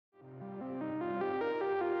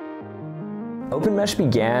Open Mesh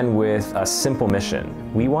began with a simple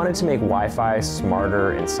mission. We wanted to make Wi-Fi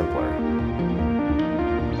smarter and simpler.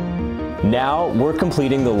 Now we're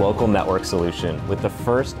completing the local network solution with the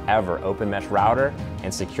first ever Open Mesh router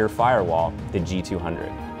and secure firewall, the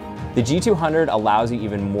G200. The G200 allows you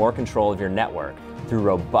even more control of your network through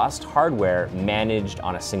robust hardware managed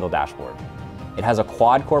on a single dashboard. It has a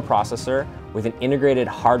quad-core processor with an integrated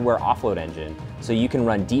hardware offload engine, so you can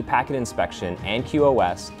run deep packet inspection and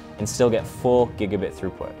QoS and still get full gigabit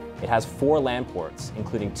throughput. It has 4 LAN ports,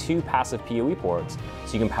 including 2 passive PoE ports,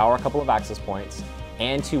 so you can power a couple of access points,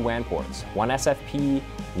 and 2 WAN ports, 1 SFP,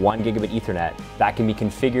 1 gigabit Ethernet, that can be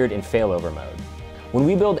configured in failover mode. When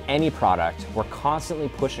we build any product, we're constantly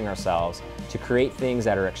pushing ourselves to create things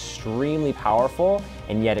that are extremely powerful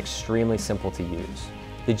and yet extremely simple to use.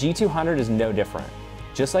 The G200 is no different.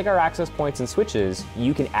 Just like our access points and switches,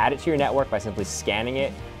 you can add it to your network by simply scanning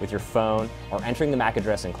it with your phone or entering the MAC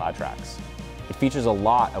address in CloudTrax. It features a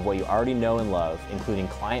lot of what you already know and love, including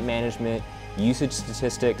client management, usage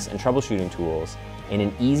statistics, and troubleshooting tools in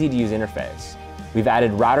an easy-to-use interface. We've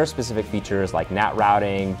added router-specific features like NAT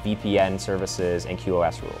routing, VPN services, and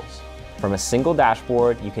QoS rules. From a single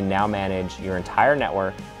dashboard, you can now manage your entire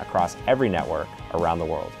network across every network around the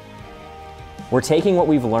world. We're taking what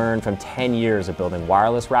we've learned from 10 years of building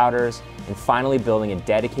wireless routers and finally building a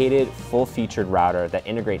dedicated, full-featured router that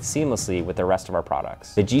integrates seamlessly with the rest of our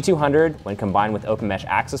products. The G200, when combined with Open Mesh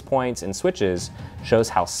access points and switches, shows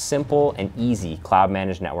how simple and easy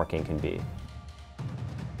cloud-managed networking can be.